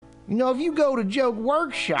You know, if you go to Joke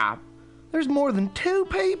Workshop, there's more than 2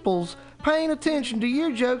 peoples paying attention to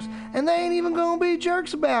your jokes, and they ain't even gonna be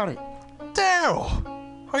jerks about it. Daryl,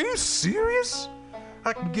 are you serious?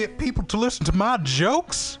 I can get people to listen to my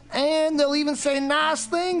jokes? And they'll even say nice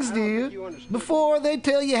things, dude, before they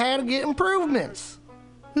tell you how to get improvements.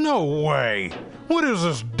 No way. What is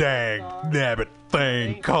this dag-nabbit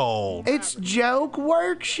thing called? It's Joke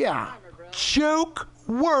Workshop. Joke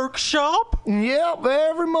Workshop? Yep,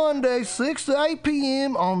 every Monday, 6 to 8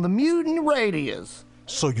 p.m. on the MutinyRadio.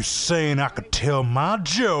 So you're saying I could tell my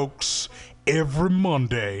jokes every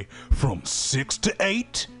Monday from 6 to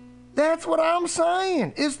 8? That's what I'm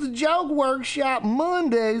saying. It's the Joke Workshop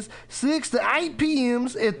Mondays, 6 to 8 p.m.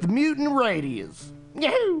 at the MutinyRadio.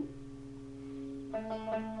 Yahoo!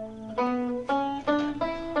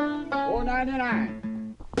 $4.99.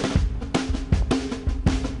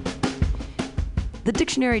 The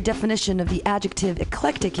dictionary definition of the adjective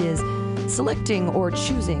eclectic is selecting or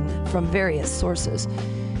choosing from various sources.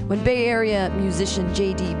 When Bay Area musician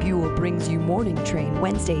J.D. Buell brings you Morning Train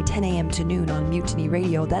Wednesday 10 a.m. to noon on Mutiny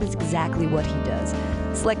Radio, that is exactly what he does.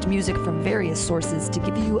 Select music from various sources to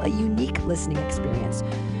give you a unique listening experience.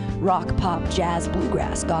 Rock, pop, jazz,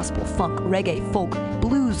 bluegrass, gospel, funk, reggae, folk,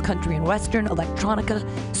 blues, country and western, electronica,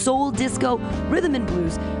 soul, disco, rhythm and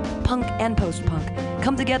blues, punk and post-punk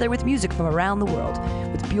come together with music from around the world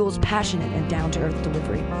with Buell's passionate and down-to-earth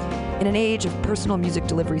delivery. In an age of personal music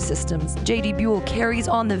delivery systems, J.D. Buell carries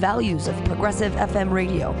on the values of progressive FM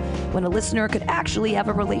radio when a listener could actually have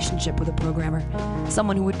a relationship with a programmer,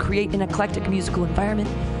 someone who would create an eclectic musical environment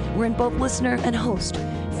wherein both listener and host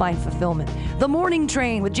find fulfillment. The Morning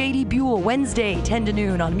Train with J.D. Buell, Wednesday, 10 to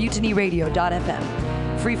noon on MutinyRadio.fm.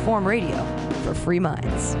 Freeform radio for free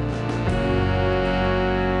minds.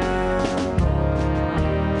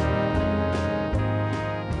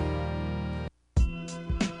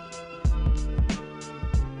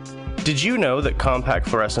 Did you know that compact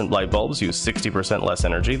fluorescent light bulbs use 60% less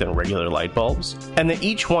energy than regular light bulbs? And that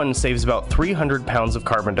each one saves about 300 pounds of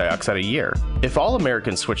carbon dioxide a year? If all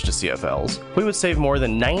Americans switched to CFLs, we would save more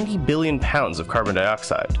than 90 billion pounds of carbon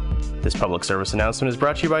dioxide. This public service announcement is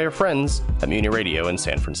brought to you by your friends at Mutiny Radio in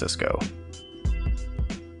San Francisco.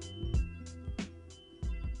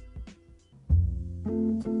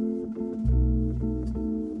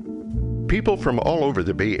 People from all over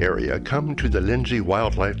the Bay Area come to the Lindsay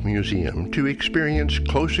Wildlife Museum to experience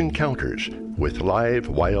close encounters with live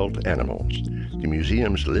wild animals. The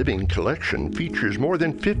museum's living collection features more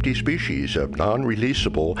than 50 species of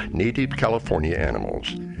non-releasable native California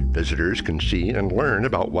animals. Visitors can see and learn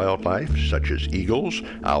about wildlife such as eagles,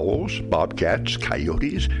 owls, bobcats,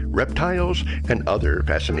 coyotes, reptiles, and other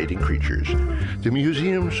fascinating creatures. The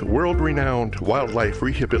museum's world-renowned Wildlife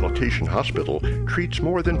Rehabilitation Hospital treats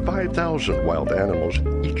more than 5,000 wild animals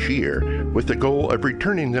each year with the goal of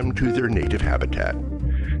returning them to their native habitat.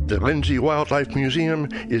 The Lindsay Wildlife Museum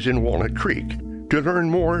is in Walnut Creek. To learn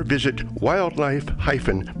more, visit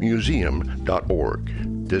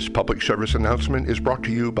wildlife-museum.org. This public service announcement is brought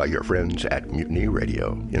to you by your friends at Mutiny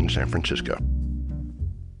Radio in San Francisco.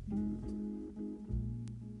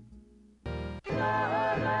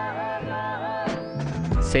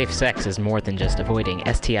 Safe sex is more than just avoiding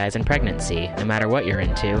STIs and pregnancy, no matter what you're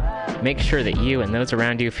into. Make sure that you and those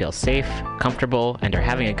around you feel safe, comfortable, and are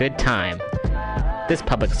having a good time. This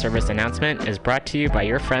public service announcement is brought to you by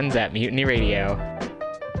your friends at Mutiny Radio.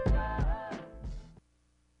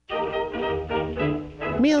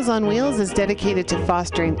 Meals on Wheels is dedicated to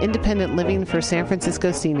fostering independent living for San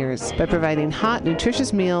Francisco seniors by providing hot,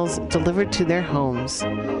 nutritious meals delivered to their homes.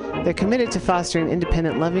 They're committed to fostering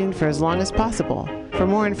independent living for as long as possible. For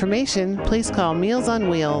more information, please call Meals on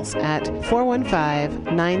Wheels at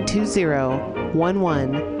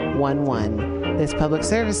 415-920-1111. This public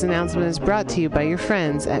service announcement is brought to you by your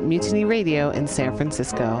friends at Mutiny Radio in San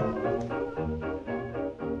Francisco.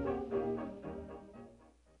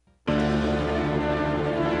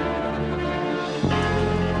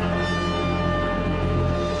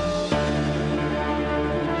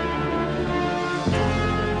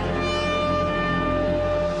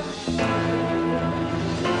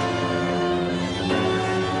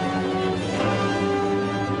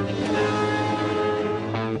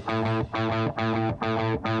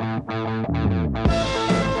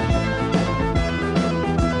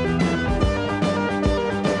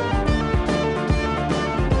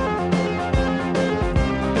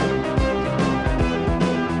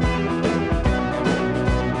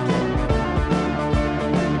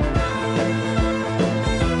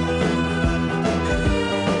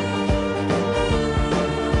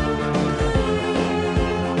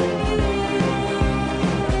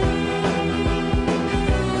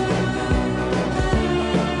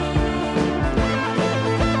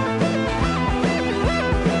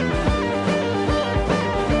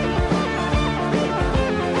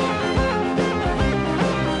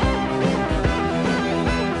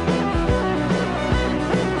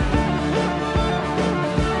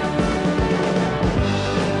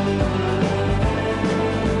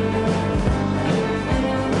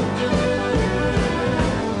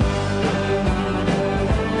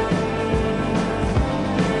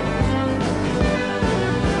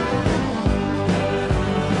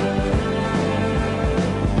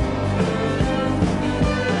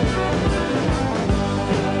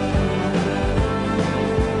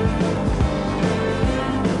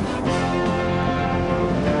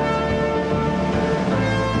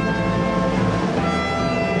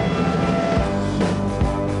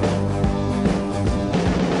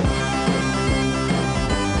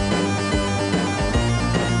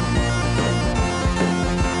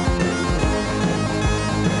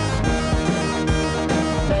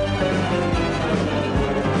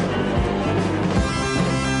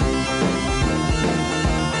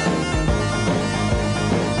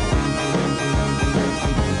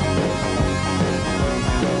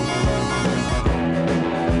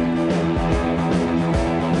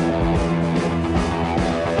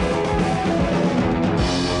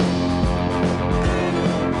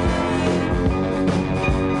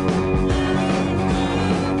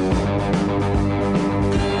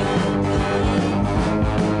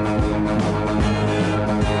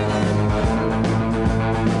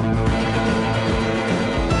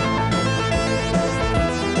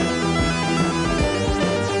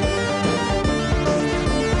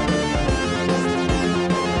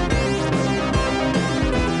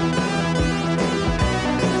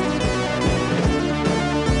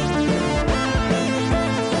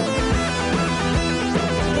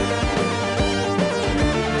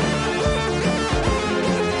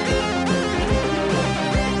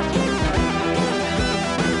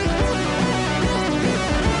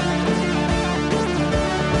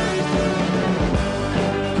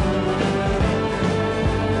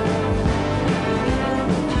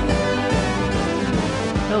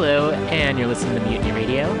 and you're listening to Mutiny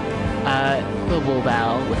Radio. Global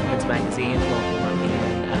Val with Women's Magazine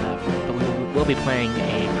we'll be playing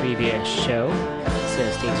a previous show,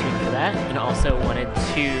 so stay tuned for that. And also wanted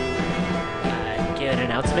to give an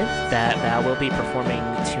announcement that Val will be performing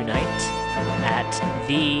tonight at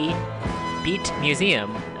the Beat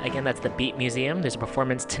Museum. Again, that's the Beat Museum. There's a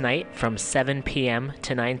performance tonight from 7 p.m.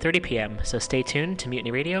 to 9:30 p.m. So stay tuned to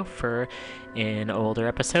Mutiny Radio for an older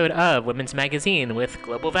episode of Women's Magazine with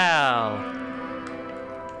Global Val.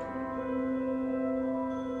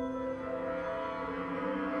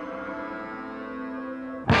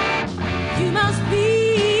 You must be.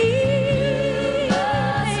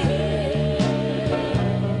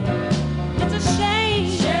 It's a shame.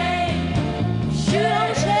 You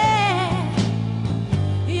don't share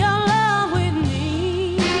your love with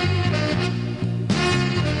me.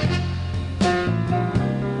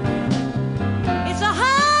 It's a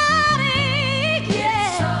heartache,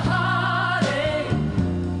 yeah. It's a heartache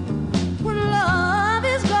when love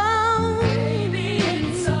is gone. Baby,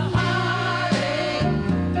 it's a heartache.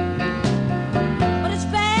 But it's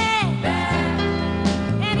bad,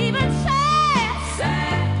 and even sad,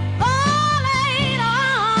 all later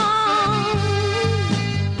on.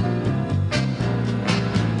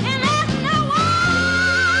 And there's no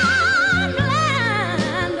one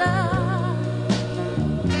blinder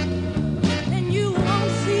than you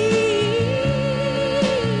won't see.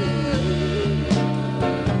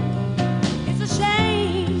 It's a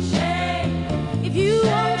shame if you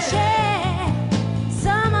won't share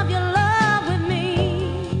some of your love with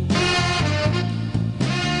me.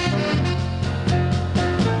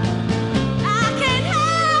 I can't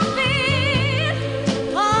help it.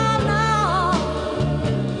 Oh no,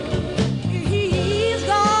 he's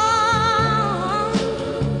gone.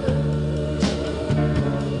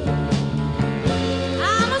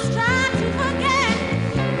 I must try to forget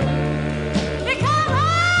because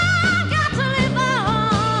I've got to live on.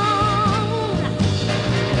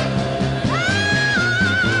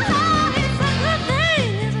 It's a good thing,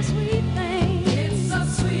 it's a sweet thing. It's a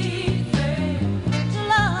sweet thing to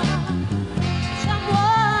love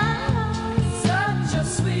someone. Such a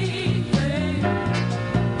sweet thing.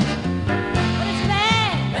 But it's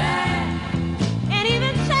bad, and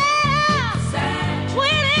even sad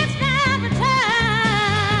when it's not the time.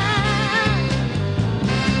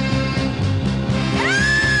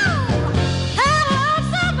 How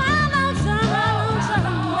lonesome,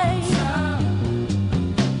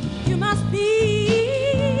 you must be.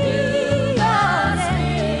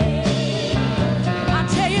 I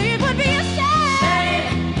tell you, it would be a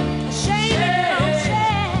shame if you don't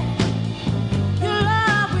share your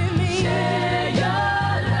love with me.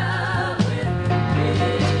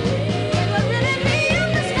 It would really be a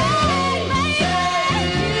mistake, baby,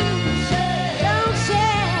 if you don't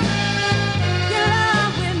share your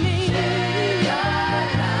love with me.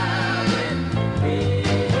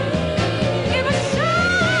 It would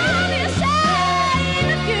sure be a shame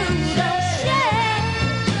if you don't share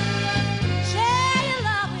your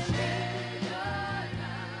love with me.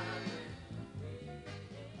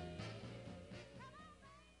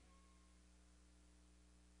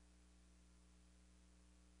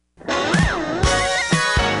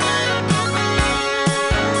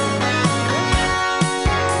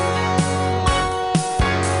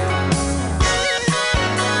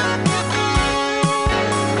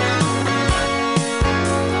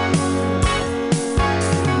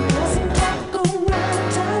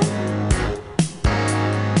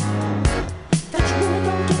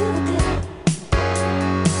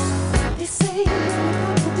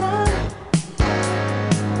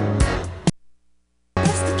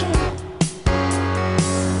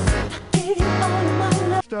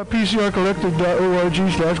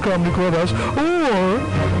 PCRcollective.org/Comedy Clubhouse, or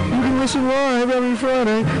you can listen live every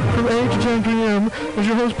Friday from 8 to 10 p.m. as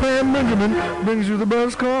your host Pam Benjamin brings you the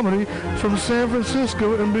best comedy from San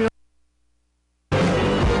Francisco and beyond.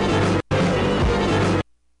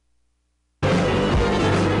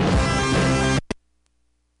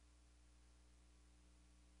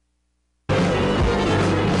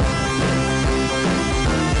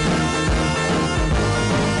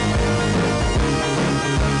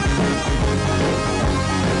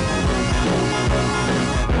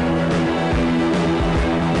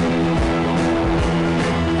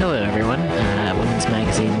 Hello, everyone. Women's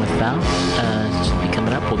Magazine with Val. Should be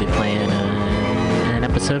coming up. We'll be playing an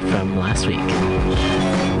episode from last week.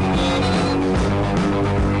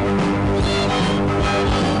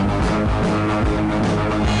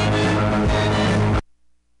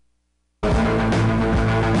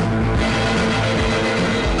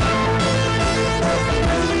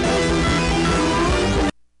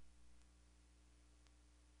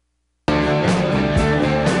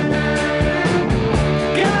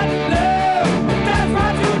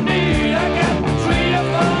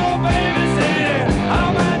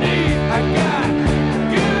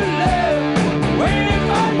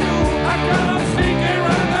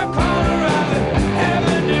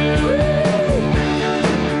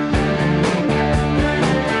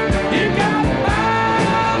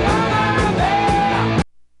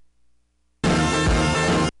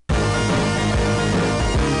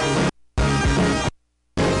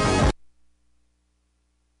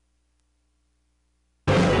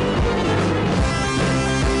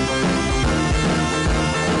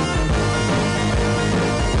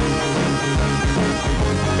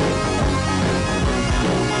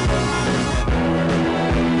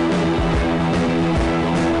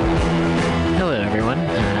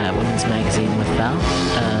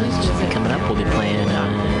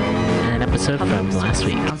 episode from last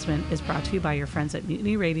week. Announcement is brought to you by your friends at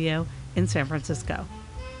Mutiny Radio in San Francisco.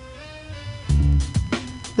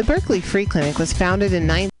 The Berkeley Free Clinic was founded in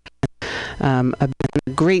a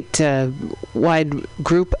great wide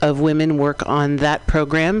group of women work on that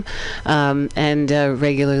program and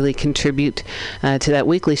regularly contribute to that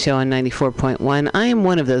weekly show on 94.1. I am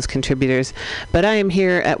one of those contributors, but I am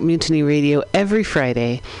here at Mutiny Radio every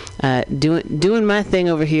Friday doing my thing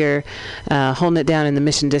over here, holding it down in the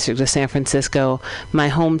Mission District of San Francisco, my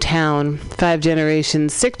hometown,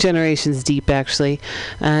 6 generations deep, actually.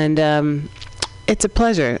 And it's a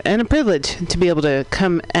pleasure and a privilege to be able to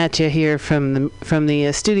come at you here from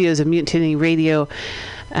the studios of Mutiny Radio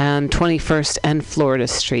on 21st and Florida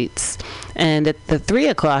Streets. And at the 3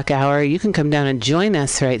 o'clock hour, you can come down and join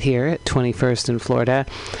us right here at 21st and Florida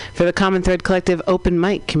for the Common Thread Collective Open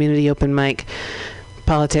Mic, Community Open Mic,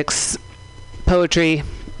 politics, poetry,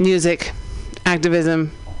 music,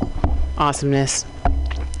 activism, awesomeness,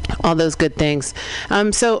 all those good things.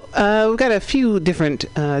 So we've got a few different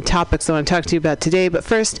topics I want to talk to you about today, but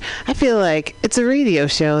first, I feel like it's a radio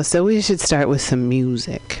show, so we should start with some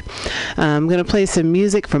music. I'm going to play some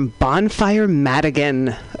music from Bonfire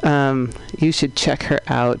Madigan. You should check her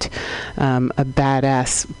out. A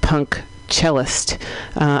badass punk cellist,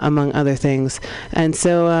 among other things. And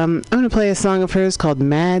so I'm going to play a song of hers called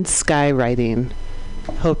Mad Skywriting.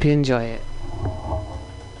 Hope you enjoy it.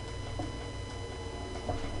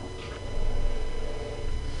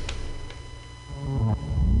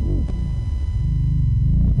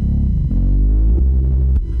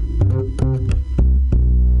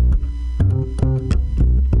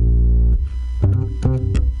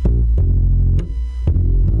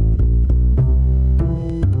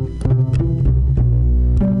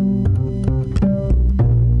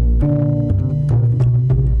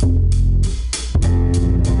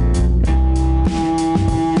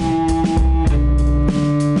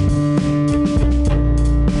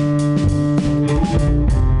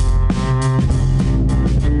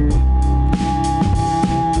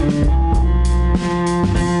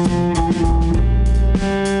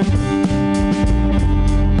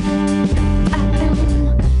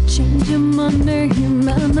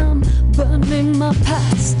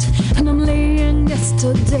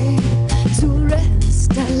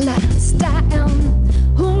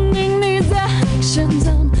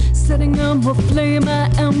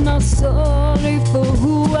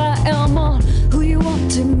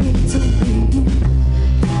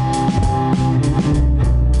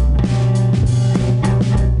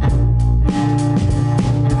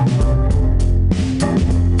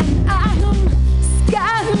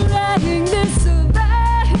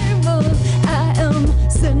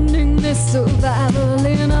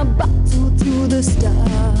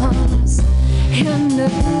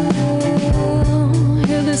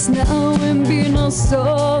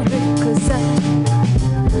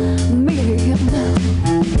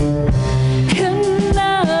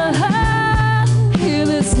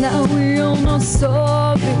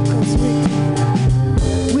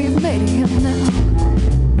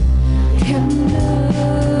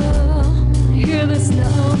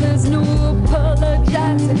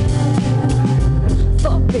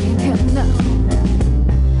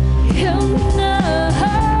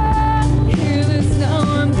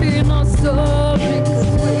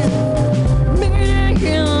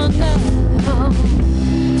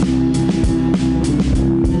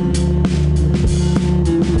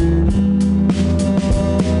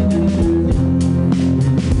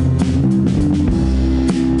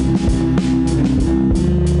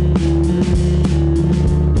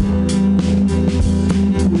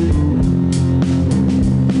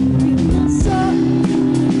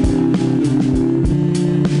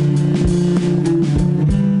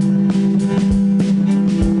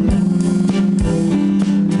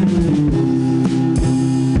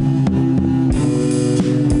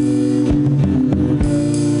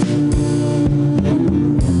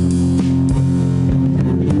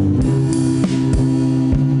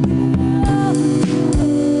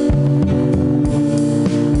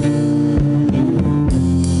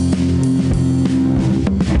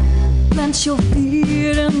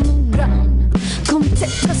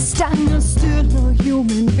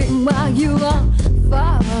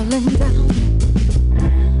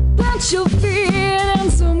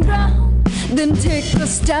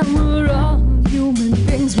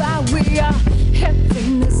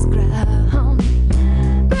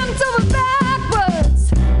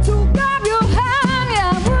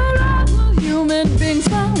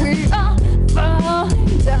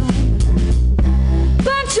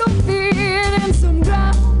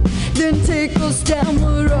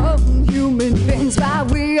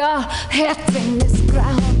 hitting this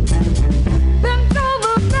ground. Bent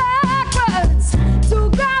over backwards to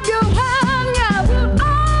grab your hand. Yeah, we're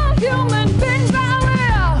all human beings while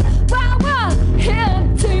we're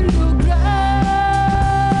hitting the ground.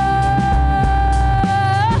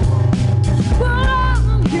 We're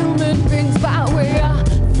all human beings while we're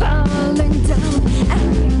falling down.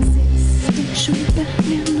 And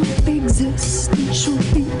existence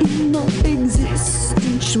should be enough.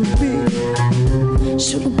 Existence should be enough. Existence should be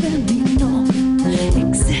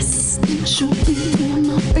enough. Existence should be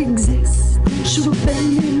enough. Existence should have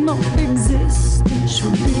been enough. Existence should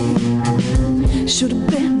have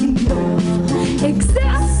been enough.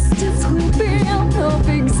 Existence will be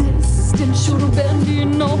enough. Existence should have been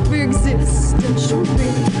enough. Existence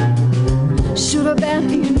should have been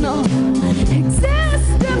enough.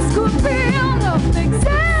 Existence could be enough.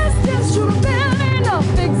 Existence should have been enough.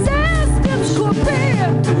 Existence could be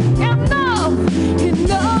enough.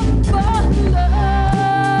 Enough for love.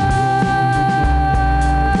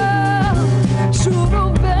 Should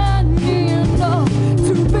have been enough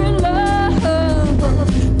to be loved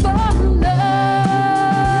for love.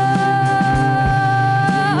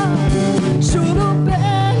 Should have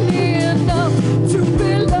been enough to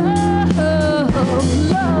be loved.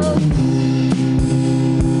 Love.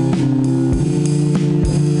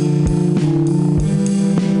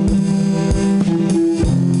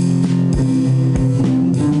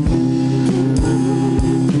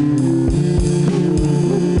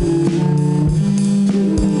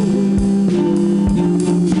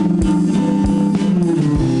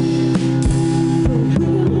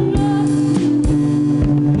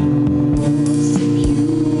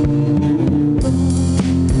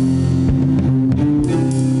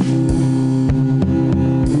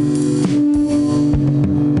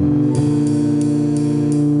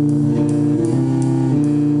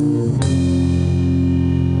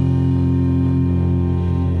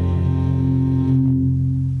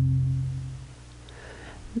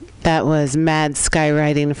 That was Mad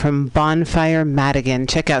Skywriting from Bonfire Madigan.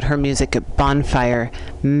 Check out her music at Bonfire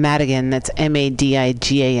Madigan. That's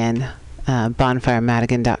Madigan.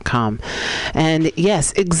 bonfiremadigan.com. And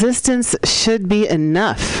yes, existence should be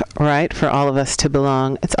enough, right, for all of us to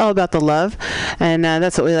belong. It's all about the love, and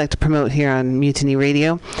that's what we like to promote here on Mutiny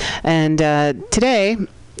Radio. And today,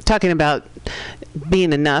 talking about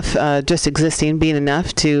being enough, just existing, being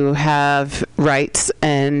enough to have rights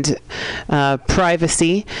and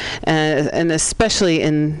privacy, and especially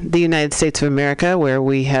in the United States of America, where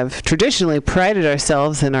we have traditionally prided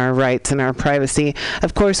ourselves in our rights and our privacy.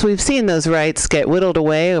 Of course, we've seen those rights get whittled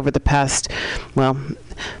away over the past, well,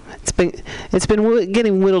 it's been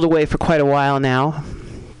getting whittled away for quite a while now.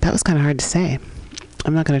 That was kind of hard to say.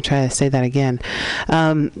 I'm not going to try to say that again.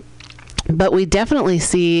 But we definitely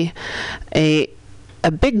see a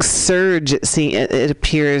big surge, it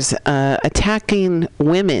appears, attacking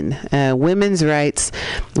women, women's rights,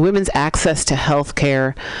 women's access to health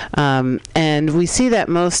care. And we see that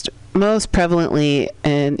most prevalently,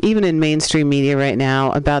 and even in mainstream media right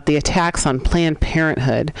now, about the attacks on Planned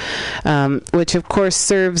Parenthood, which of course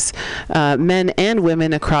serves men and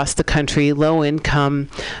women across the country, low income,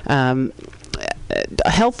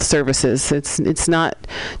 health services. It's not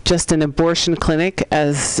just an abortion clinic,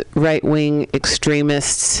 as right-wing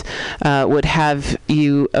extremists would have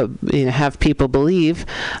have people believe.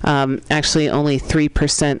 Actually, only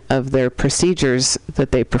 3% of their procedures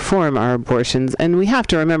that they perform are abortions, and we have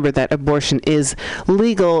to remember that abortion is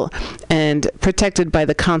legal and protected by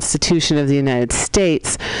the Constitution of the United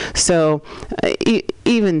States. So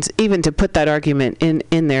even to put that argument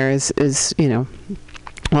in there is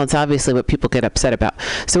well, it's obviously what people get upset about.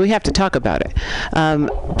 So we have to talk about it.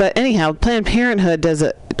 But anyhow, Planned Parenthood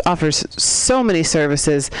offers so many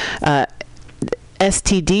services.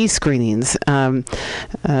 STD screenings,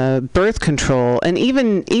 birth control, and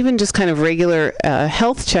even just kind of regular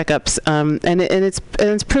health checkups, and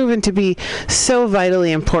it's proven to be so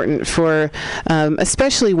vitally important for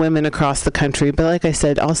especially women across the country. But like I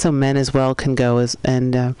said, also men as well can go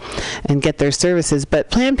and get their services.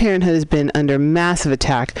 But Planned Parenthood has been under massive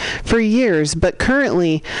attack for years. But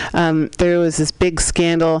currently, there was this big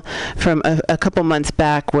scandal from a couple months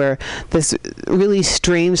back where this really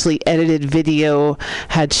strangely edited video video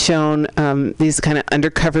had shown these kind of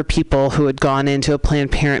undercover people who had gone into a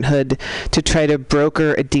Planned Parenthood to try to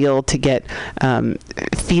broker a deal to get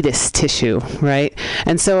fetus tissue, right?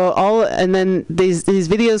 And then these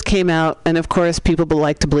videos came out, and of course people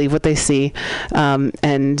like to believe what they see,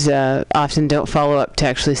 and often don't follow up to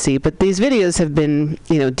actually see. But these videos have been,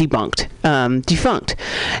 defunct,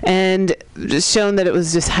 and shown that it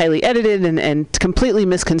was just highly edited and completely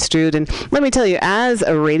misconstrued. And let me tell you, as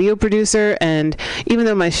a radio producer, and even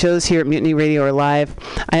though my shows here at Mutiny Radio are live,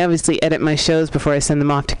 I obviously edit my shows before I send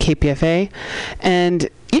them off to KPFA, and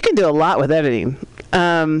you can do a lot with editing.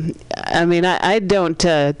 I don't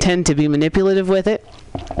tend to be manipulative with it.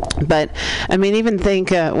 But even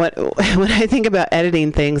think when I think about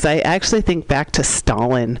editing things, I actually think back to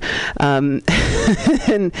Stalin in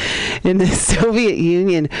the Soviet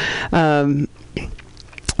Union.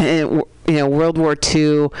 World War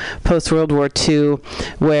II, post World War II,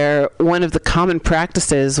 where one of the common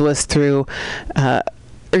practices was through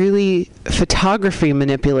early photography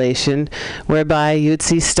manipulation, whereby you'd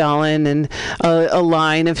see Stalin and a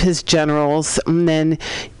line of his generals, and then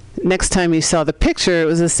next time you saw the picture, it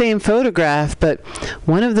was the same photograph, but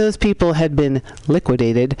one of those people had been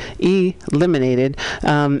eliminated,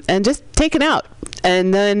 and just taken out.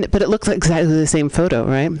 But it looks like exactly the same photo,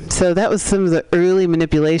 right? So that was some of the early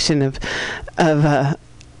manipulation of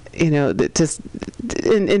just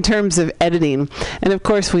in terms of editing. And of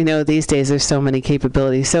course, we know these days there's so many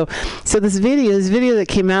capabilities. So this video that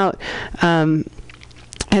came out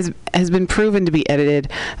has been proven to be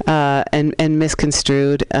edited and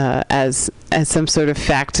misconstrued as some sort of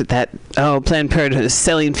fact that Planned Parenthood is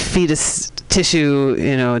selling fetus tissue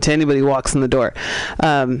to anybody who walks in the door.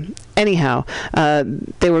 Anyhow,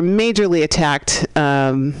 they were majorly attacked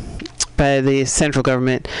by the central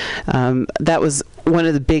government. That was one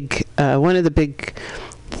of the big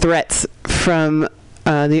threats from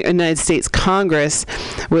the United States Congress,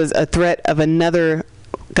 was a threat of another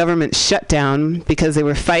government shutdown because they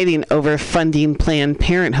were fighting over funding Planned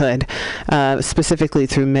Parenthood, specifically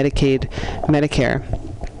through Medicaid, Medicare.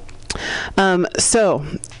 So,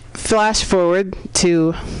 flash forward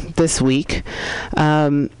to this week,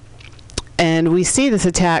 and we see this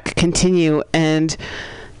attack continue, and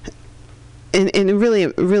in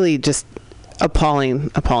really just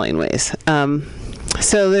appalling ways.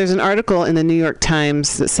 So there's an article in the New York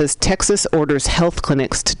Times that says Texas orders health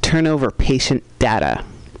clinics to turn over patient data.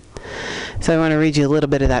 So I want to read you a little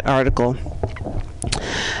bit of that article.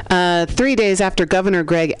 3 days after Governor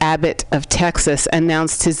Greg Abbott of Texas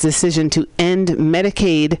announced his decision to end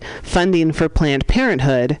Medicaid funding for Planned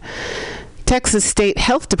Parenthood, Texas State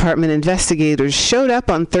Health Department investigators showed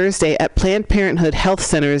up on Thursday at Planned Parenthood health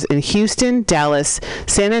centers in Houston, Dallas,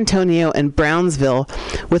 San Antonio, and Brownsville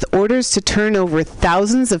with orders to turn over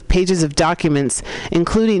thousands of pages of documents,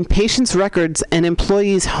 including patients' records and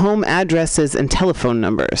employees' home addresses and telephone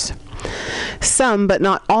numbers. Some, but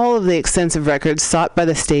not all, of the extensive records sought by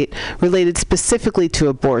the state related specifically to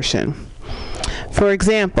abortion. For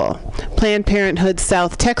example, Planned Parenthood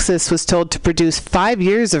South Texas was told to produce 5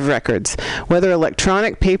 years of records, whether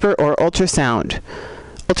electronic, paper, or ultrasound,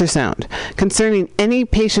 concerning any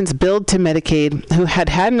patients billed to Medicaid who had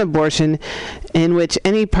had an abortion in which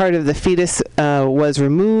any part of the fetus was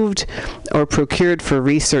removed or procured for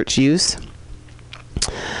research use.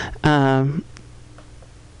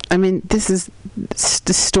 This is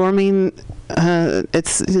storming.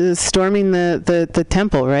 It's storming the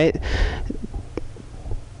temple, right?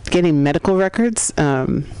 Getting medical records,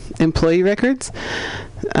 employee records.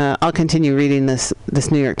 I'll continue reading this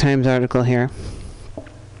New York Times article here.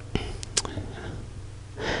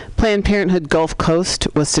 Planned Parenthood Gulf Coast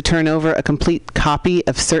was to turn over a complete copy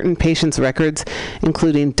of certain patients' records,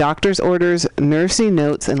 including doctor's orders, nursing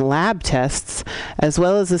notes, and lab tests, as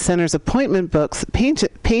well as the center's appointment books,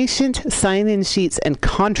 patient sign-in sheets, and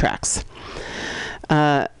contracts.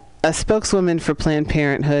 A spokeswoman for Planned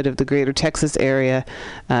Parenthood of the Greater Texas area,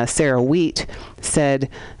 Sarah Wheat, said,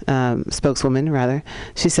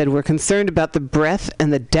 she said, "We're concerned about the breadth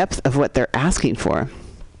and the depth of what they're asking for."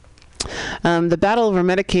 The battle over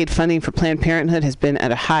Medicaid funding for Planned Parenthood has been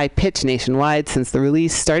at a high pitch nationwide since the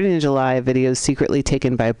release, starting in July, of videos secretly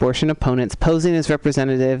taken by abortion opponents posing as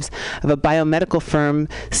representatives of a biomedical firm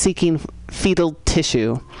seeking fetal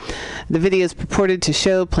tissue. The videos purported to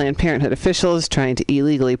show Planned Parenthood officials trying to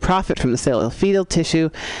illegally profit from the sale of fetal tissue,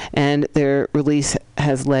 and their release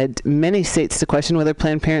has led many states to question whether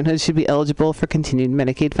Planned Parenthood should be eligible for continued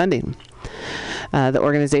Medicaid funding. The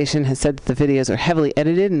organization has said that the videos are heavily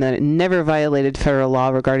edited and that it never violated federal law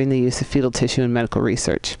regarding the use of fetal tissue in medical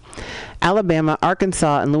research. Alabama,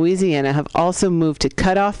 Arkansas, and Louisiana have also moved to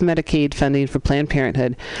cut off Medicaid funding for Planned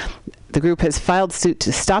Parenthood. The group has filed suit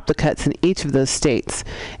to stop the cuts in each of those states.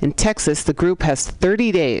 In Texas, the group has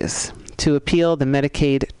 30 days to appeal the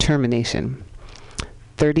Medicaid termination.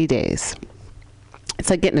 30 days. It's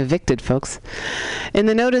like getting evicted, folks. In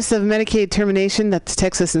the notice of Medicaid termination that the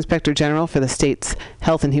Texas Inspector General for the state's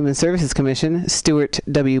Health and Human Services Commission, Stuart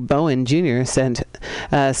W. Bowen, Jr.,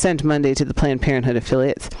 sent Monday to the Planned Parenthood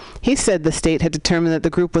affiliates, he said the state had determined that the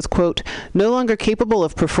group was, quote, no longer capable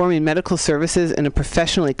of performing medical services in a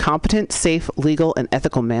professionally competent, safe, legal, and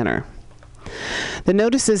ethical manner. The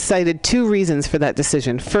notices cited two reasons for that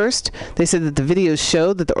decision. First, they said that the videos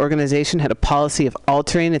showed that the organization had a policy of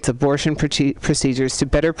altering its abortion procedures to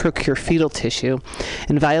better procure fetal tissue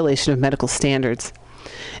in violation of medical standards.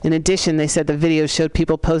 In addition, they said the videos showed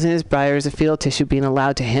people posing as buyers of fetal tissue being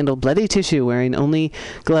allowed to handle bloody tissue wearing only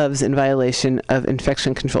gloves in violation of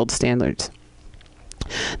infection-controlled standards.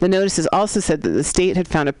 The notices also said that the state had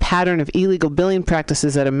found a pattern of illegal billing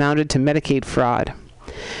practices that amounted to Medicaid fraud.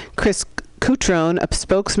 Chris Cutrone, a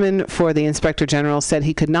spokesman for the Inspector General, said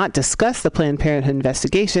he could not discuss the Planned Parenthood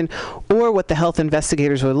investigation or what the health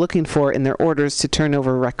investigators were looking for in their orders to turn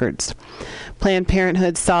over records. Planned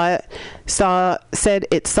Parenthood said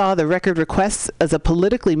it saw the record requests as a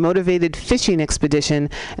politically motivated fishing expedition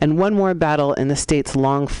and one more battle in the state's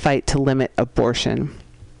long fight to limit abortion.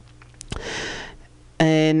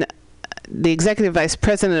 And the executive vice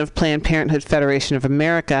president of Planned Parenthood Federation of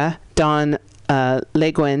America, Don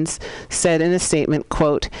Leguens, said in a statement,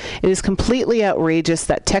 quote, it is completely outrageous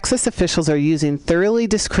that Texas officials are using thoroughly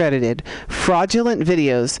discredited, fraudulent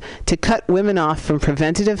videos to cut women off from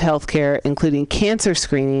preventative health care, including cancer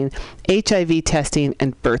screening, HIV testing,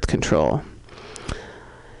 and birth control.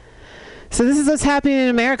 So this is what's happening in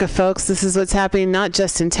America, folks. This is what's happening not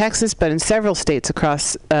just in Texas, but in several states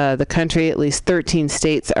across the country. At least 13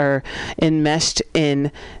 states are enmeshed in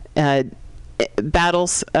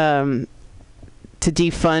battles to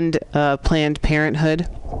defund Planned Parenthood.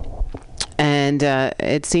 And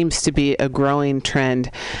it seems to be a growing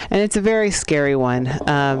trend. And it's a very scary one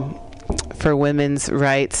for women's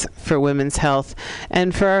rights, for women's health,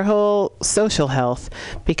 and for our whole social health.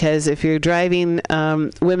 Because if you're driving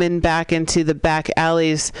women back into the back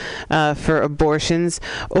alleys for abortions,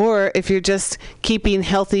 or if you're just keeping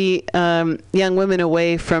healthy young women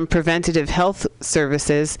away from preventative health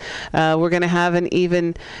services, we're going to have an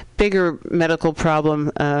even bigger medical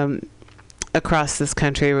problem across this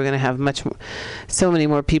country. We're going to have so many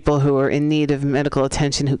more people who are in need of medical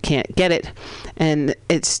attention who can't get it. And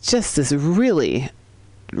it's just this really,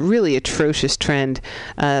 really atrocious trend,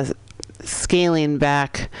 scaling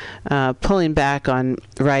back, pulling back on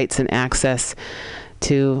rights and access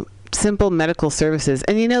to simple medical services.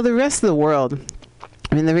 And you know, the rest of the world,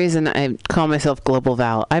 I mean, the reason I call myself Global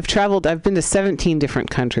Val, I've been to 17 different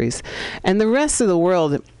countries, and the rest of the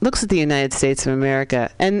world looks at the United States of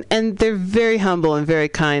America, and they're very humble and very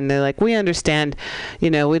kind. They're like, we understand, we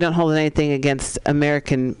don't hold anything against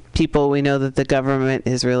American people. We know that the government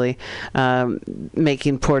is really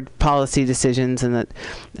making poor policy decisions, and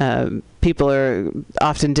that people are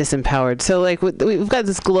often disempowered. So, like, we've got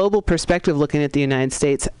this global perspective looking at the United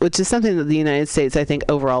States, which is something that the United States, I think,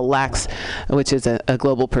 overall lacks, which is a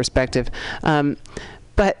global perspective.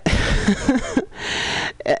 But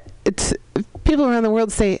it's people around the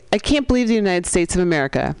world say, I can't believe the United States of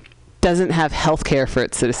America doesn't have health care for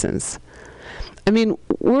its citizens. I mean,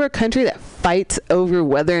 we're a country that fights over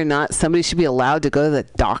whether or not somebody should be allowed to go to the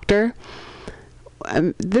doctor.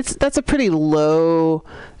 That's a pretty low.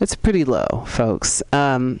 That's pretty low, folks.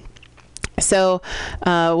 So,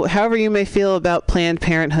 however you may feel about Planned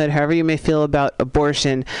Parenthood, however you may feel about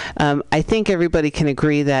abortion, I think everybody can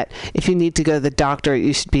agree that if you need to go to the doctor,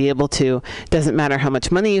 you should be able to. Doesn't matter how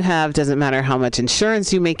much money you have. Doesn't matter how much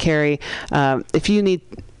insurance you may carry. If you need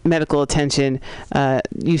medical attention,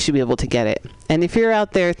 you should be able to get it. And if you're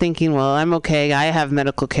out there thinking, well, I'm okay, I have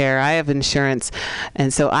medical care, I have insurance,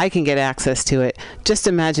 and so I can get access to it, just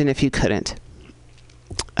imagine if you couldn't.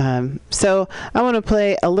 So I want to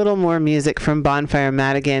play a little more music from Bonfire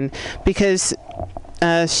Madigan, because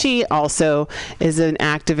she also is an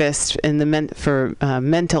activist in the for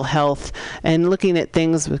mental health, and looking at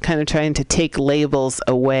things, kind of trying to take labels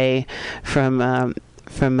away from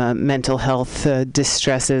mental health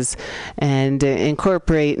distresses, and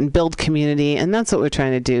incorporate and build community. And that's what we're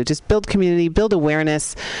trying to do. Just build community, build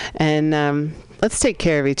awareness, and let's take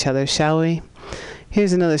care of each other, shall we?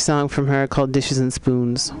 Here's another song from her called Dishes and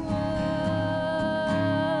Spoons.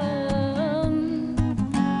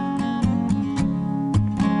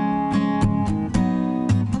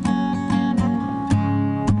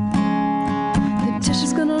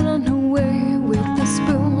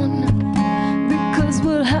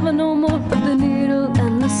 No more but the needle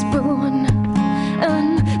and the spoon,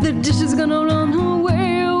 and the dish is gonna run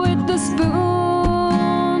away with the spoon.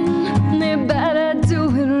 They better do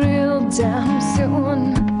it real damn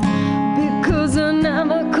soon, because they're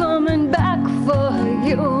never coming back for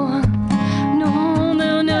you. No,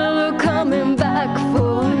 they're never coming back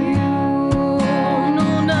for you.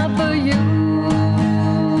 No, not for you.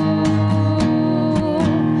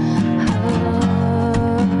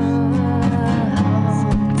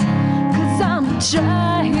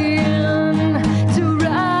 Trying to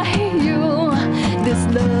write you this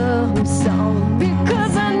love song,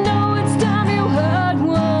 because I know it's time you heard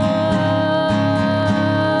one.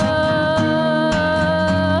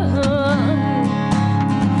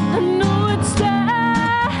 I know it's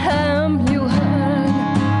time you heard.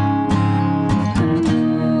 I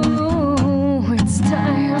know it's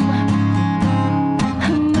time. I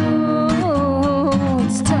know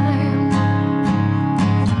it's time.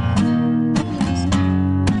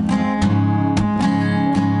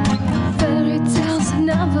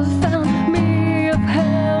 Never found me a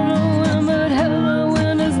heroine, but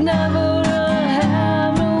heroine is never a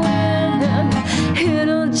heroine, and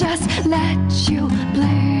it'll just let you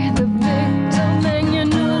play the victim, and you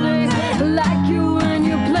know they like you when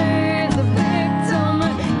you play the victim.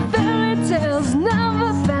 And fairy tales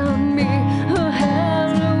never found me a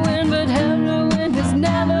heroine, but heroine is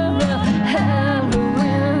never a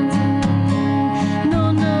heroine.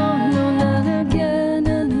 No, no, no, not again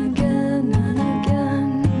and again and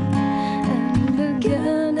again.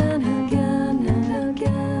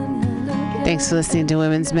 Thanks for listening to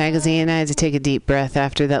Women's Magazine. I had to take a deep breath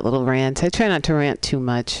after that little rant. I try not to rant too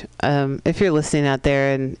much. If you're listening out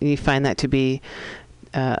there and you find that to be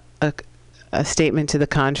a statement to the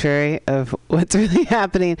contrary of what's really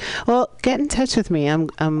happening, well, get in touch with me. I'm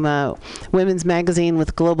Women's Magazine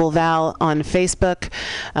with Global Val on Facebook,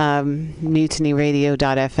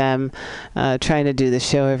 MutinyRadio.fm, trying to do the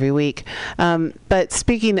show every week. But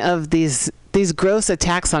speaking of these gross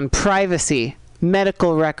attacks on privacy,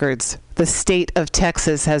 medical records, the state of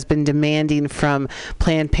Texas has been demanding from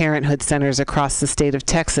Planned Parenthood centers across the state of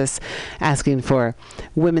Texas, asking for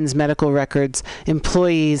women's medical records,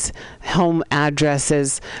 employees' home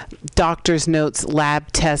addresses, doctor's notes,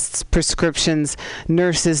 lab tests, prescriptions,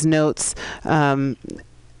 nurses' notes,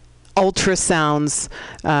 ultrasounds,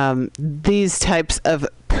 these types of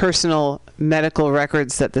personal medical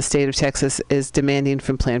records that the state of Texas is demanding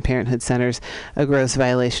from Planned Parenthood centers, a gross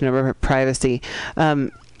violation of our privacy.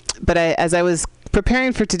 But as I was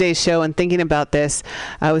preparing for today's show and thinking about this,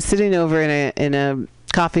 I was sitting over in a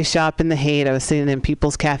coffee shop in the Haight. I was sitting in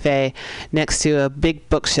People's Cafe next to a big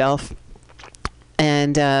bookshelf.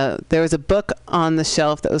 And there was a book on the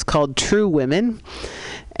shelf that was called True Women.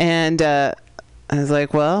 And I was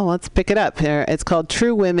like, well, let's pick it up. It's called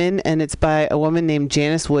True Women, and it's by a woman named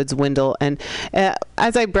Janice Woods Windle. And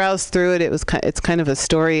as I browsed through it, it's kind of a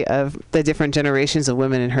story of the different generations of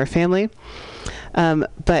women in her family.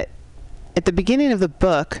 But at the beginning of the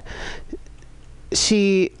book,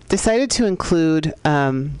 she decided to include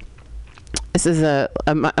this is a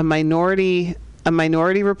minority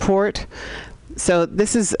report. So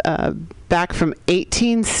this is back from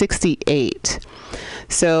 1868.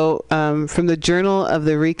 So from the Journal of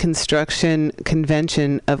the Reconstruction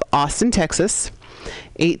Convention of Austin, Texas,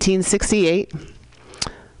 1868,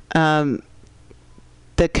 the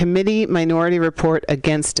Committee Minority Report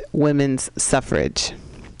Against Women's Suffrage.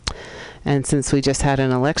 And since we just had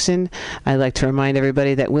an election, I'd like to remind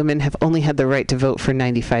everybody that women have only had the right to vote for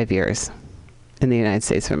 95 years in the United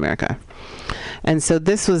States of America. And so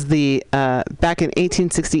this was the back in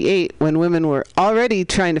 1868, when women were already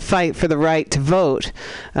trying to fight for the right to vote,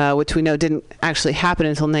 which we know didn't actually happen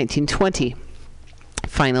until 1920,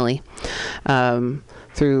 finally,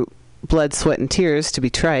 through blood, sweat, and tears, to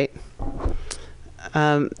be trite.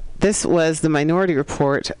 This was the Minority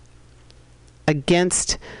Report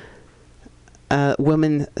against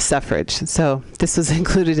women suffrage. So this was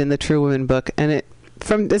included in the True Women book, and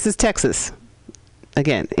this is Texas.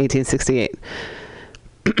 Again, 1868.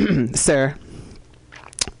 Sir,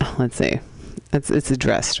 let's see. It's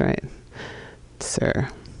addressed, right? Sir,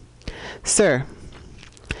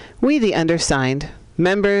 we, the undersigned,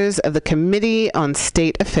 members of the Committee on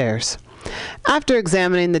State Affairs, After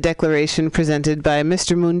examining the declaration presented by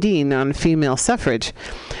Mr. Mundine on female suffrage,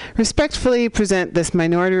 respectfully present this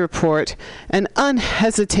minority report and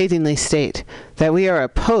unhesitatingly state that we are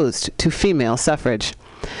opposed to female suffrage.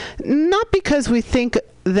 Not because we think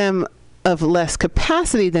them of less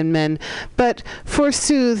capacity than men, but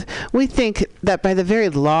forsooth, we think that by the very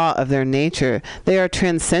law of their nature, they are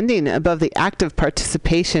transcending above the active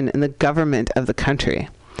participation in the government of the country.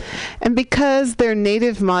 And because their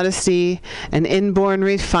native modesty and inborn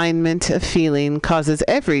refinement of feeling causes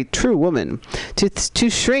every true woman to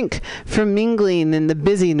shrink from mingling in the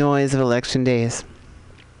busy noise of election days.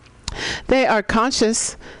 They are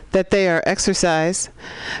conscious that they are exercised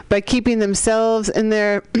by keeping themselves in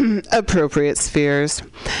their appropriate spheres,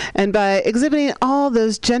 and by exhibiting all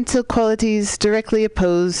those gentle qualities directly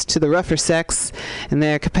opposed to the rougher sex in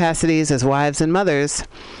their capacities as wives and mothers,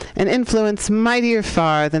 an influence mightier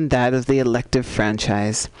far than that of the elective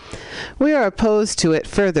franchise. We are opposed to it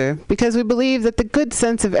further because we believe that the good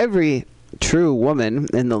sense of every true woman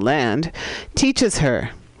in the land teaches her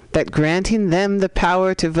that granting them the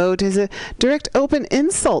power to vote is a direct open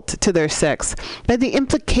insult to their sex by the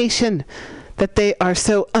implication that they are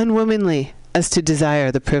so unwomanly as to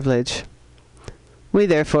desire the privilege. We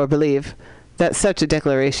therefore believe that such a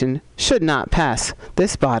declaration should not pass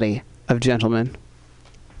this body of gentlemen.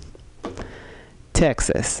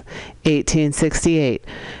 Texas, 1868.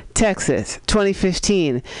 Texas,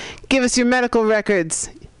 2015. Give us your medical records,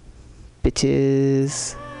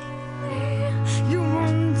 bitches. You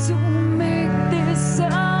want to make this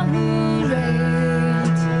alright.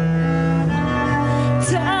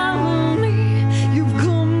 Tell me you've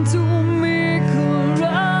come to make her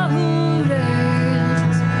alright.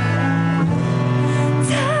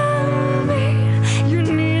 Tell me you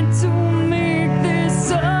need to make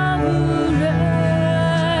this alright.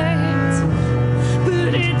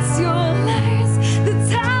 But it's your lies,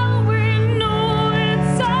 that's how we know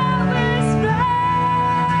it's always right.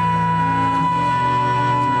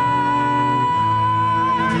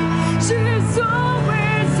 She's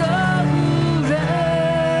always alright.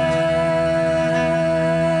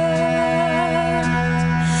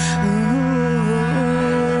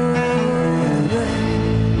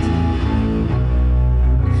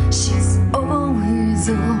 She's always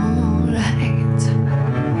alright.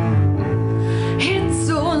 It's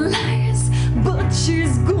all lies, but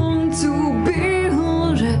she's going to be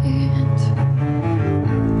alright.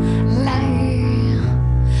 Lie,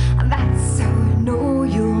 that's how I know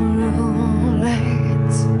you're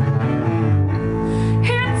alright.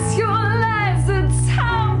 It's your lies, that's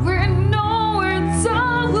how we know it's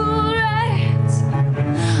alright.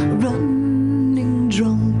 Running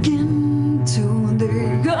drunk into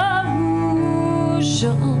the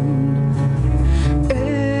ocean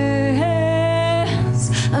is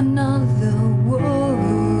another woman.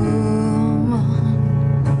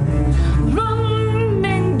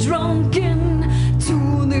 Running drunk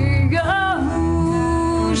into the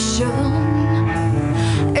ocean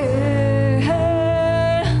is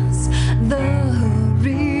the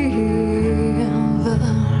river.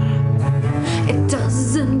 It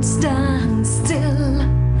doesn't stand still,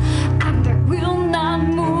 and it will not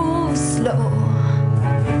move slow.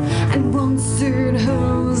 And once it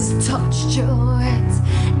has touched you, it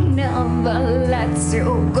never lets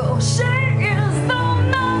you go. She is the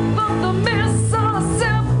mouth of the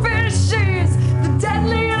Mississippi. She's the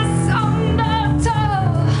deadliest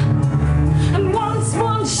undertow. And once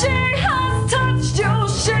she has touched you,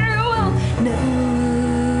 she will never.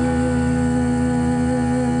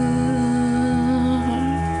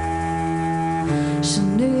 She'll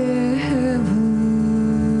never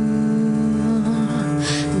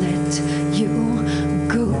let you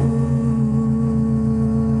go.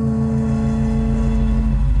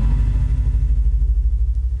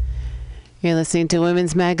 You're listening to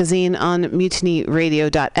Women's Magazine on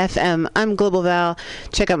MutinyRadio.fm. I'm Global Val.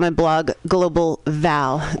 Check out my blog,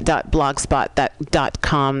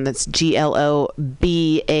 globalval.blogspot.com. That's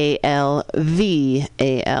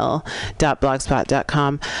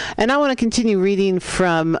GLOBALVAL.blogspot.com. And I want to continue reading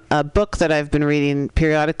from a book that I've been reading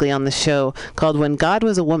periodically on the show called When God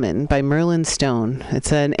Was a Woman by Merlin Stone.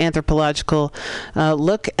 It's an anthropological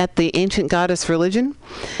look at the ancient goddess religion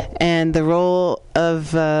and the role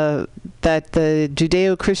of that the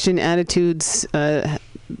Judeo-Christian attitudes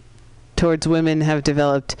towards women have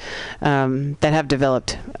developed, in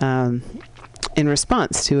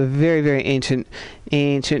response to a very, very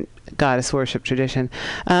ancient goddess worship tradition.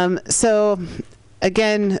 So,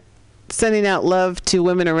 again, sending out love to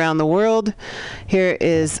women around the world. Here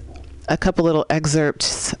is a couple little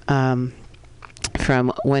excerpts from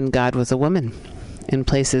When God Was a Woman. in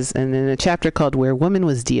places, and in a chapter called Where Woman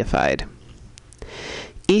Was Deified.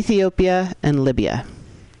 Ethiopia and Libya.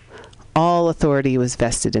 All authority was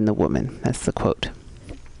vested in the woman. That's the quote.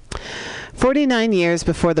 49 years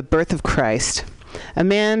before the birth of Christ, a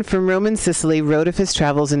man from Roman Sicily wrote of his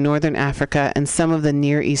travels in northern Africa and some of the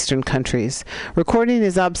Near Eastern countries, recording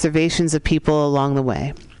his observations of people along the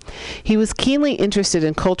way. He was keenly interested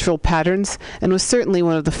in cultural patterns and was certainly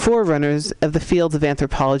one of the forerunners of the fields of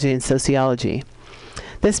anthropology and sociology.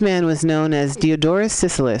 This man was known as Diodorus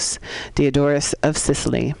Siculus, Diodorus of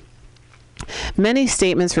Sicily. Many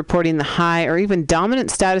statements reporting the high or even dominant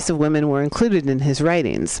status of women were included in his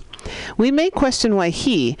writings. We may question why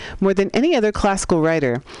he, more than any other classical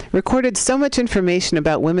writer, recorded so much information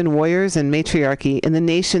about women warriors and matriarchy in the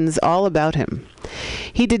nations all about him.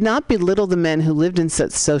 He did not belittle the men who lived in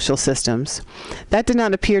such social systems. That did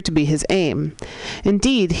not appear to be his aim.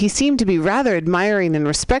 Indeed, he seemed to be rather admiring and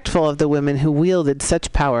respectful of the women who wielded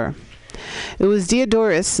such power. It was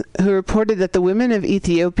Diodorus who reported that the women of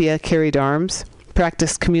Ethiopia carried arms,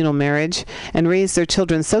 practiced communal marriage, and raised their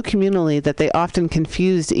children so communally that they often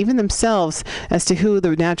confused even themselves as to who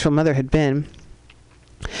the natural mother had been.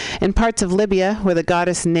 In parts of Libya, where the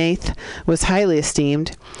goddess Neith was highly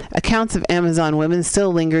esteemed, accounts of Amazon women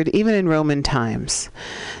still lingered even in Roman times.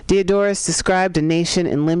 Diodorus described a nation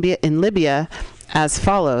in Libya as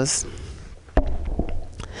follows.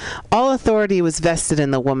 All authority was vested in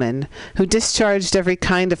the woman, who discharged every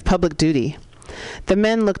kind of public duty. The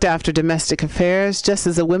men looked after domestic affairs just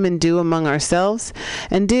as the women do among ourselves,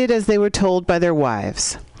 and did as they were told by their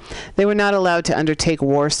wives. They were not allowed to undertake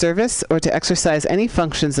war service, or to exercise any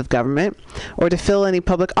functions of government, or to fill any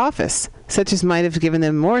public office, such as might have given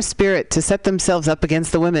them more spirit to set themselves up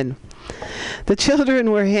against the women. The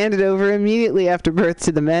children were handed over immediately after birth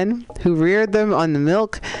to the men, who reared them on the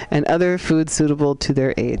milk and other food suitable to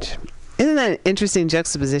their age. Isn't that an interesting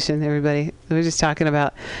juxtaposition, everybody? We were just talking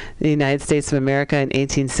about the United States of America in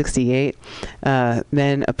 1868.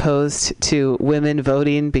 Men opposed to women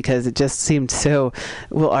voting because it just seemed so,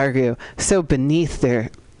 we'll argue, so beneath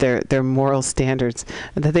their moral standards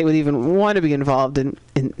that they would even want to be involved in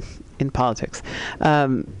politics.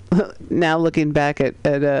 Now looking back at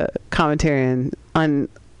a commentary on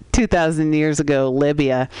 2,000 years ago,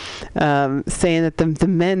 Libya, saying that the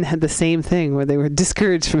men had the same thing, where they were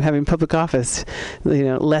discouraged from having public office,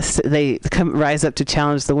 lest they rise up to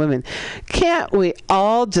challenge the women. Can't we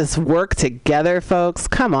all just work together, folks?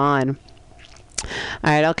 Come on. All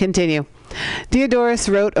right, I'll continue. Diodorus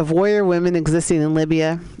wrote of warrior women existing in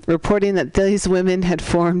Libya, reporting that these women had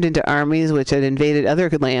formed into armies which had invaded other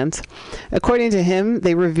lands. According to him,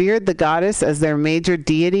 they revered the goddess as their major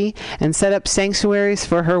deity and set up sanctuaries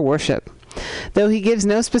for her worship. Though he gives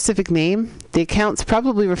no specific name, the accounts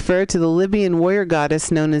probably refer to the Libyan warrior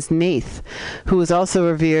goddess known as Neith, who was also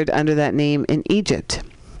revered under that name in Egypt.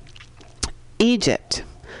 Egypt.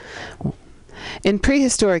 In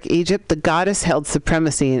prehistoric Egypt, the goddess held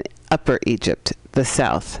supremacy in Upper Egypt, the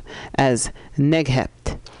south, as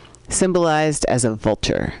Neghebt, symbolized as a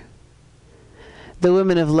vulture. The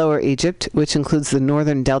women of Lower Egypt, which includes the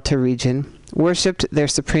northern delta region, worshipped their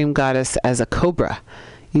supreme goddess as a cobra,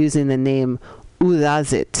 using the name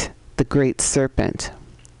Ulazit, the great serpent.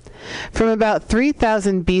 From about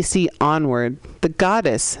 3000 BC onward, the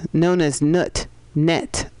goddess, known as Nut,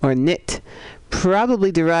 Net, or Nit,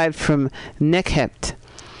 probably derived from Nekhebt,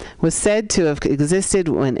 was said to have existed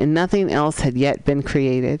when nothing else had yet been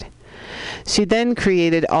created. She then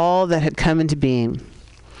created all that had come into being.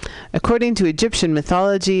 According to Egyptian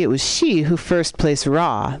mythology, it was she who first placed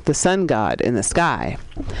Ra, the sun god, in the sky.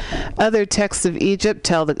 Other texts of Egypt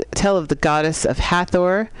tell of the goddess of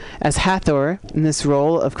Hathor as Hathor in this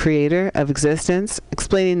role of creator of existence,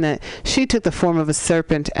 explaining that she took the form of a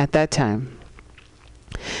serpent at that time.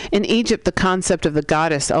 In Egypt, the concept of the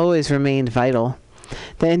goddess always remained vital.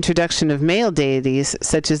 The introduction of male deities,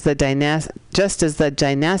 such as just as the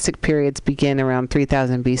dynastic periods begin around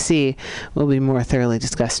 3000 BC, will be more thoroughly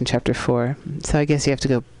discussed in Chapter 4. So I guess you have to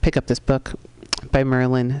go pick up this book by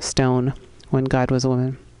Merlin Stone, When God Was a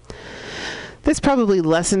Woman. This probably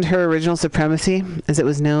lessened her original supremacy, as it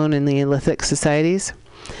was known in the Neolithic societies.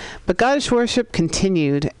 But goddess worship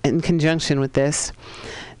continued in conjunction with this.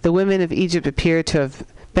 The women of Egypt appear to have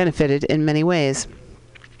benefited in many ways.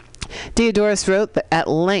 Diodorus wrote at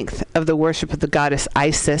length of the worship of the goddess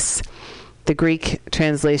Isis, the Greek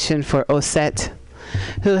translation for Oset,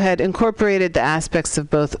 who had incorporated the aspects of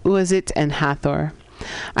both Uazit and Hathor.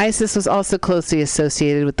 Isis was also closely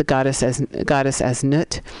associated with the goddess as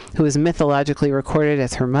Nut, who is mythologically recorded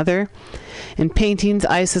as her mother. In paintings,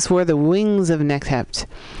 Isis wore the wings of Nekhebt.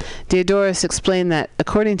 Diodorus explained that,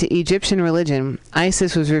 according to Egyptian religion,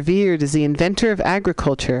 Isis was revered as the inventor of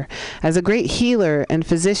agriculture, as a great healer and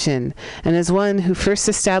physician, and as one who first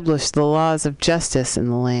established the laws of justice in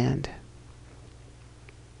the land.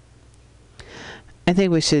 I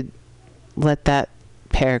think we should let that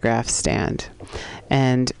paragraph stand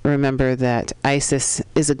and remember that Isis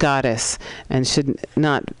is a goddess and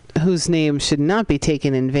whose name should not be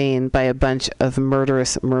taken in vain by a bunch of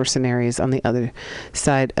murderous mercenaries on the other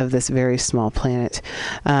side of this very small planet,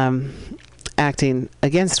 acting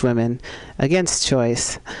against women, against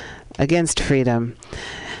choice, against freedom.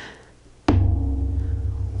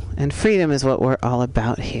 And freedom is what we're all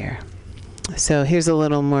about here. So here's a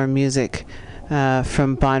little more music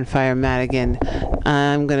from Bonfire Madigan.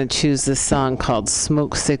 I'm going to choose this song called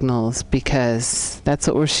Smoke Signals because that's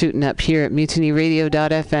what we're shooting up here at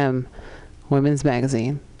MutinyRadio.fm, Women's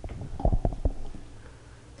Magazine.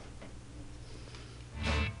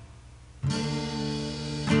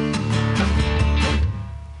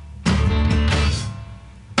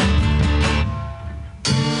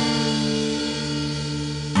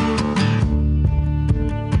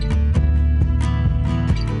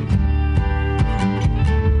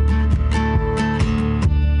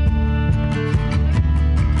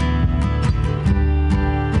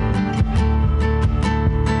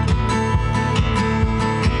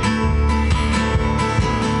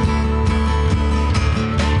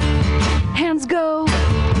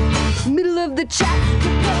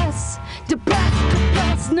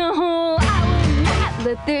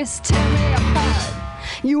 This tear me apart.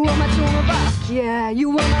 You are my Joan of Arc, yeah.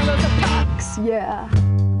 You are my Rosa Parks, yeah.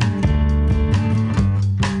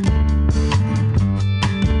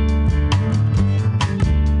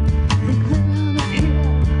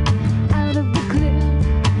 Out of the clear,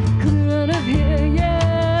 clear out of here,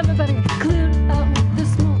 yeah. Everybody clear out the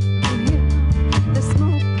smoke in here, the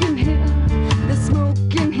smoke in here, the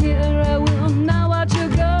smoke in here. I will now watch you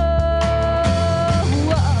go.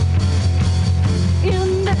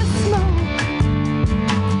 In the smoke,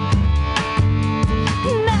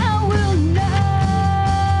 now we'll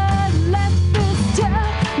not let this tear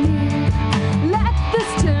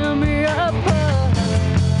me apart.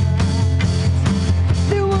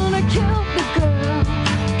 They wanna kill the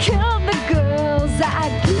girls I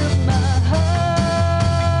give my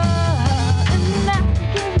heart, and I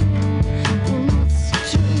give you most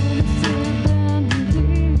truth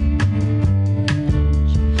advantage.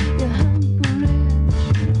 You're hungry.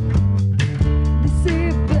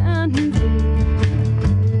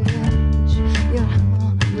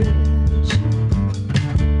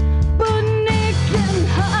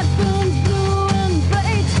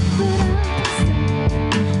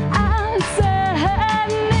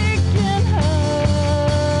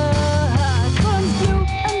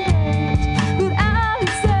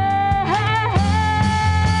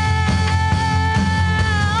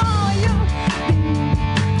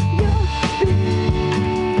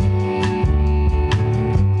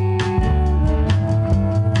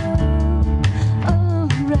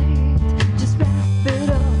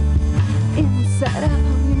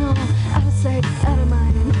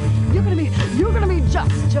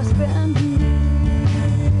 Just bandage,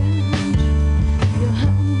 your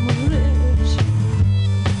hemorrhage,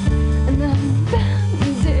 and then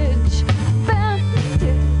bandage,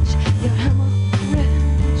 your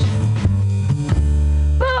hemorrhage.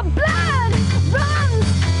 But blood runs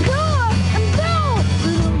pure and through,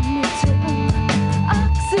 lonely till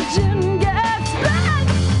oxygen gets blood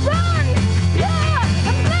run pure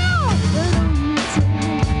and through, lonely till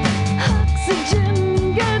oxygen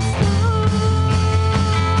gets through.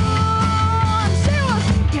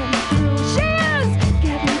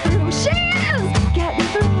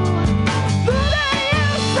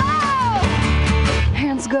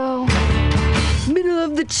 Go middle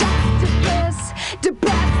of the chest,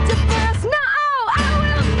 depressed. No, I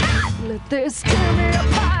will not let this tear me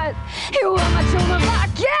apart. You are my Joan of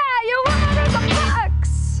Arc, yeah, you are my Rosa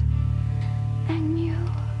Parks. And you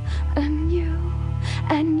are, and you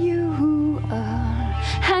are, and you are,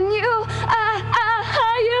 and you are.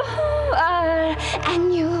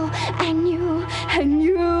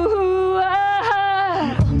 You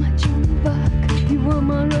are my Joan of Arc, you are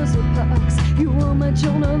my Rosa Parks. You are my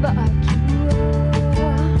Joan of Arc,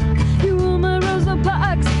 you are my Rosa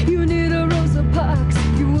Parks. You need a Rosa Parks.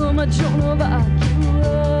 You are my Joan of Arc,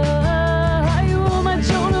 you are my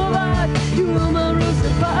Joan of Arc. You are my Rosa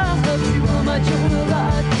Parks. You are my Joan of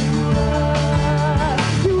Arc,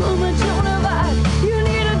 you are my Joan of Arc. You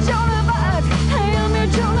need a Joan of Arc. I am your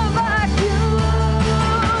Joan of Arc.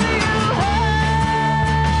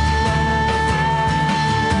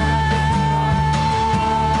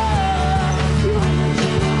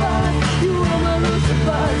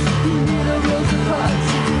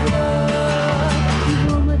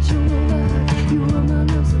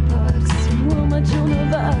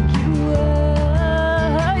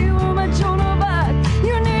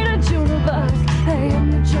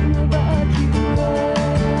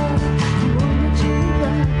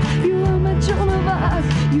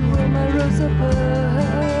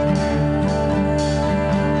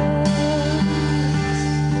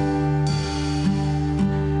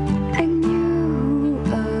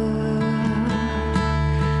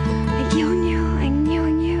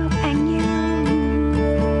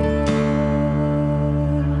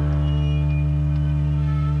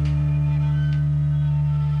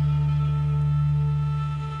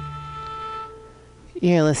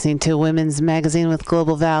 You're listening to Women's Magazine with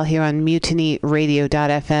Global Val here on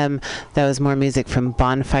MutinyRadio.fm. That was more music from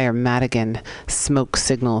Bonfire Madigan, Smoke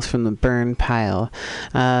Signals from the Burn Pile.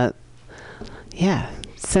 Send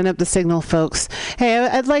up the signal, folks. Hey,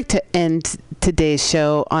 I'd like to end today's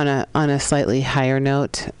show on a slightly higher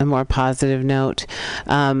note, a more positive note.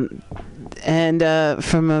 And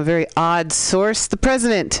from a very odd source, the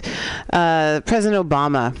President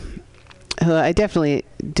Obama, who I definitely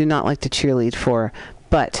do not like to cheerlead for,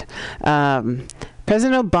 but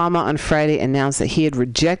President Obama on Friday announced that he had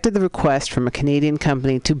rejected the request from a Canadian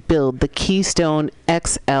company to build the Keystone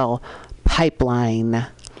XL pipeline.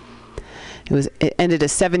 It ended a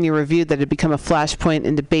 7-year review that had become a flashpoint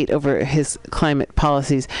in debate over his climate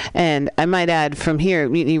policies. And I might add, from here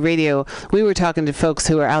at Mutiny Radio, we were talking to folks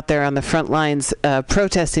who are out there on the front lines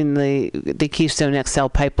protesting the Keystone XL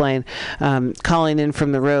pipeline, calling in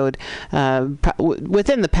from the road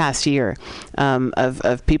within the past year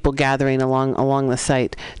of people gathering along the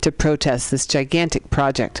site to protest this gigantic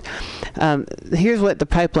project. Here's what the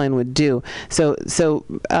pipeline would do. So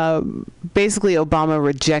basically, Obama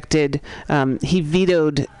rejected. He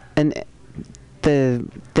vetoed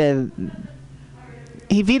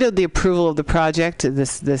the approval of the project.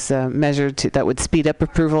 This measure that would speed up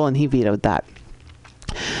approval, and he vetoed that.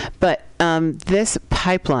 But this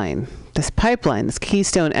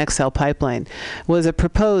Keystone XL pipeline, was a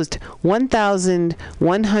proposed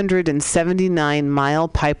 1,179-mile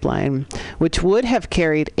pipeline, which would have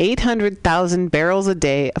carried 800,000 barrels a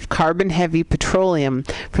day of carbon-heavy petroleum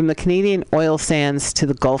from the Canadian oil sands to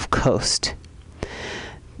the Gulf Coast.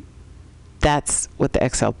 That's what the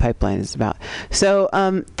XL pipeline is about. So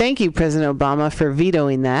thank you, President Obama, for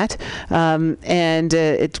vetoing that.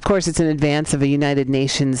 Of course, it's in advance of a United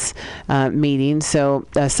Nations meeting, so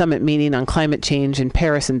a summit meeting on climate change in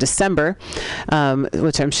Paris in December,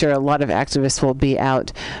 which I'm sure a lot of activists will be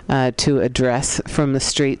out to address from the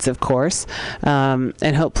streets, of course,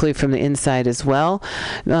 and hopefully from the inside as well.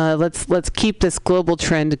 Let's keep this global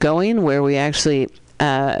trend going where we actually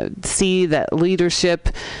see that leadership,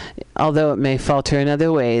 although it may falter in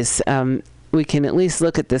other ways, we can at least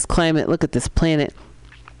look at this climate, look at this planet,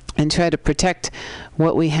 and try to protect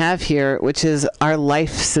what we have here, which is our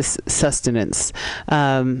life sustenance.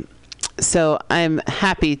 So I'm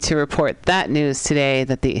happy to report that news today,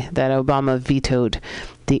 that Obama vetoed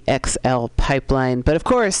the XL pipeline. But of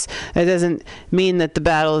course, that doesn't mean that the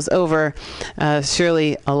battle is over.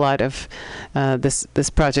 Surely a lot of this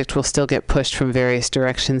project will still get pushed from various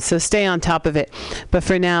directions. So stay on top of it. But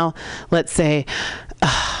for now, let's say...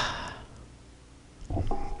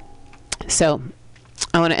 So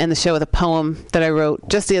I want to end the show with a poem that I wrote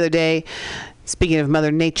just the other day. Speaking of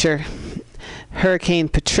Mother Nature, Hurricane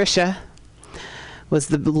Patricia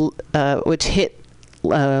was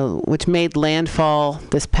which made landfall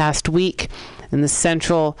this past week in the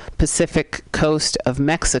central Pacific coast of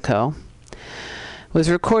Mexico, was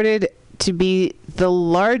recorded to be the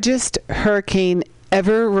largest hurricane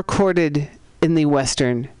ever recorded in the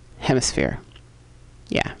Western Hemisphere.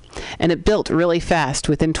 Yeah. And it built really fast.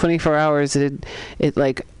 Within 24 hours, it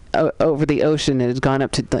over the ocean, it had gone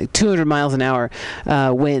up to like 200 miles an hour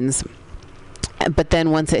winds. But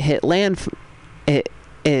then once it hit land, it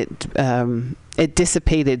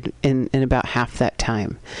dissipated in about half that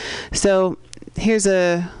time. So here's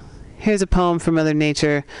a poem from Mother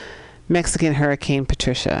Nature, Mexican Hurricane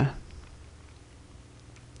Patricia.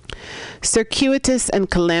 Circuitous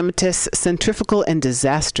and calamitous, centrifugal and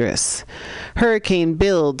disastrous. Hurricane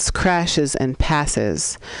builds, crashes, and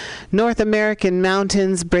passes. North American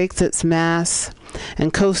mountains breaks its mass,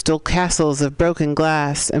 and coastal castles of broken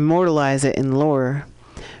glass immortalize it in lore.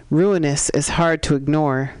 Ruinous is hard to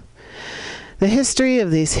ignore. The history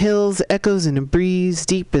of these hills echoes in a breeze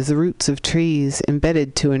deep as the roots of trees,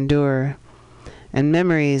 embedded to endure, and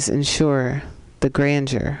memories ensure the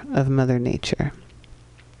grandeur of Mother Nature.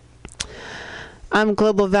 I'm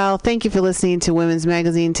Global Val. Thank you for listening to Women's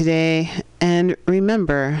Magazine today. And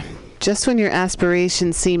remember, just when your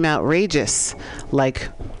aspirations seem outrageous, like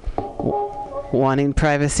wanting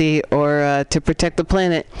privacy or to protect the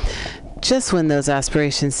planet, just when those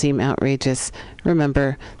aspirations seem outrageous,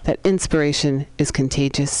 remember that inspiration is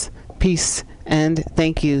contagious. Peace and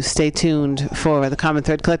thank you. Stay tuned for the Common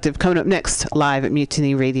Thread Collective coming up next, live at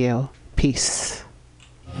Mutiny Radio. Peace.